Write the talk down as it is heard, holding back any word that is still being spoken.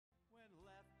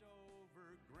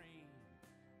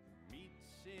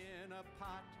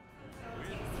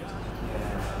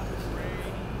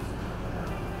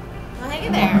Well, hey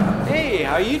there. Hey,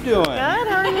 how you doing? Good,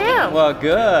 how are you? Well,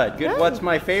 good. Good. What's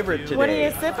my favorite today? What are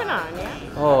you sipping on, yeah?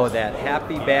 Oh, that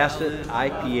Happy Basset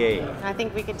IPA. I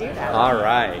think we could do that. All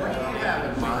right.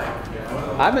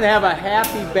 I'm going to have a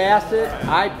Happy Basset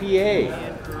IPA.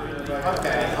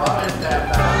 Okay, I'll just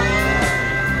that.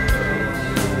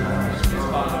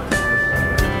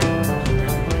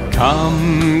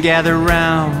 Come gather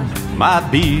round my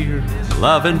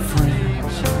beer-loving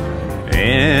friends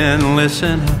and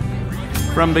listen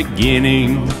from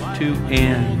beginning to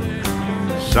end.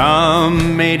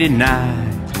 Some may deny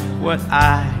what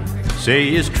I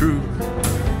say is true.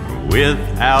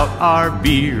 Without our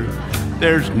beer,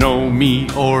 there's no me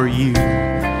or you.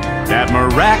 That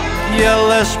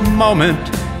miraculous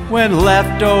moment when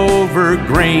leftover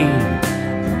grain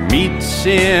meets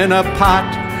in a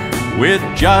pot with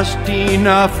just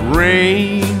enough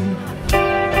rain.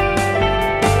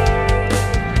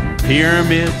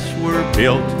 Pyramids were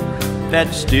built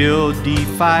that still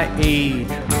defy age.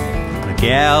 A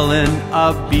gallon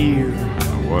of beer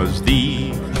was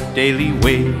the daily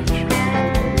wage.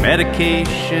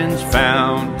 Medications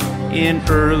found in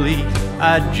early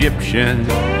Egyptian,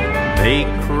 they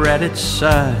credit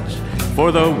suds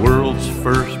for the world's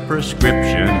first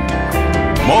prescription.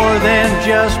 More than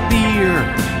just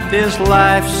beer, this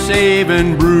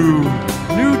life-saving brew,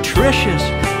 nutritious,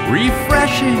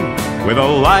 refreshing, with a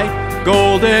light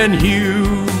golden hue.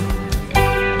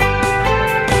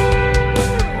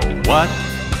 What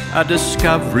a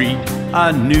discovery,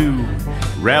 a new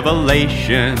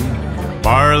revelation.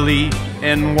 Barley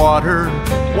and water,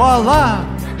 voila,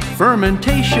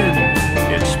 fermentation.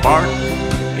 It sparked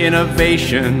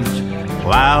innovations,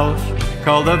 plows,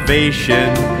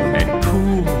 cultivation, and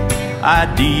cool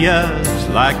ideas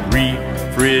like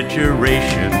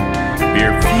refrigeration.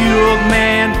 Beer-fueled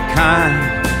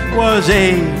mankind was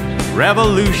a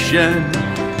revolution,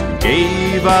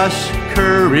 gave us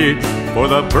courage for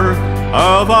the birth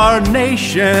of our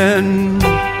nation.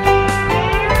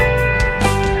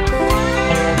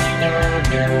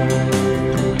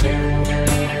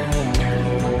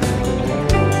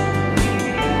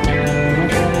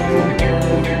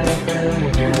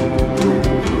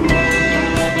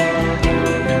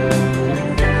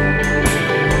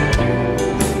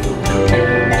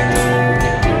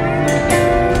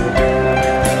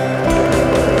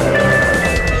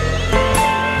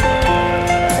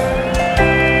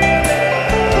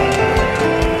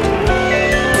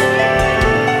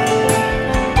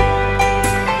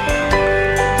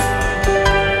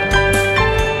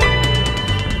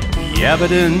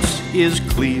 Evidence is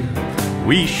clear,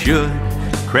 we should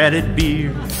credit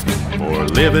beer for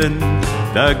living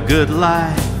the good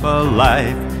life, a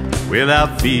life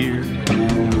without fear.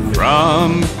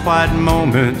 From quiet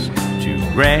moments to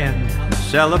grand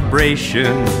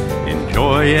celebration,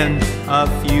 enjoying a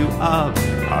few of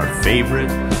our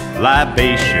favorite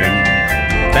libation.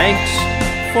 Thanks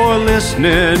for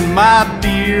listening, my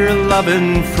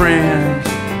beer-loving friends.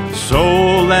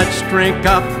 So let's drink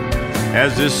up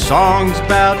as this song's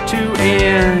about to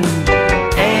end,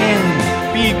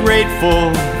 and be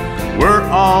grateful we're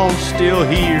all still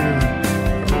here.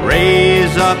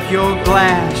 Raise up your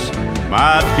glass,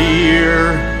 my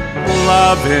beer-loving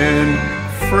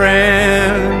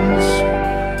friends.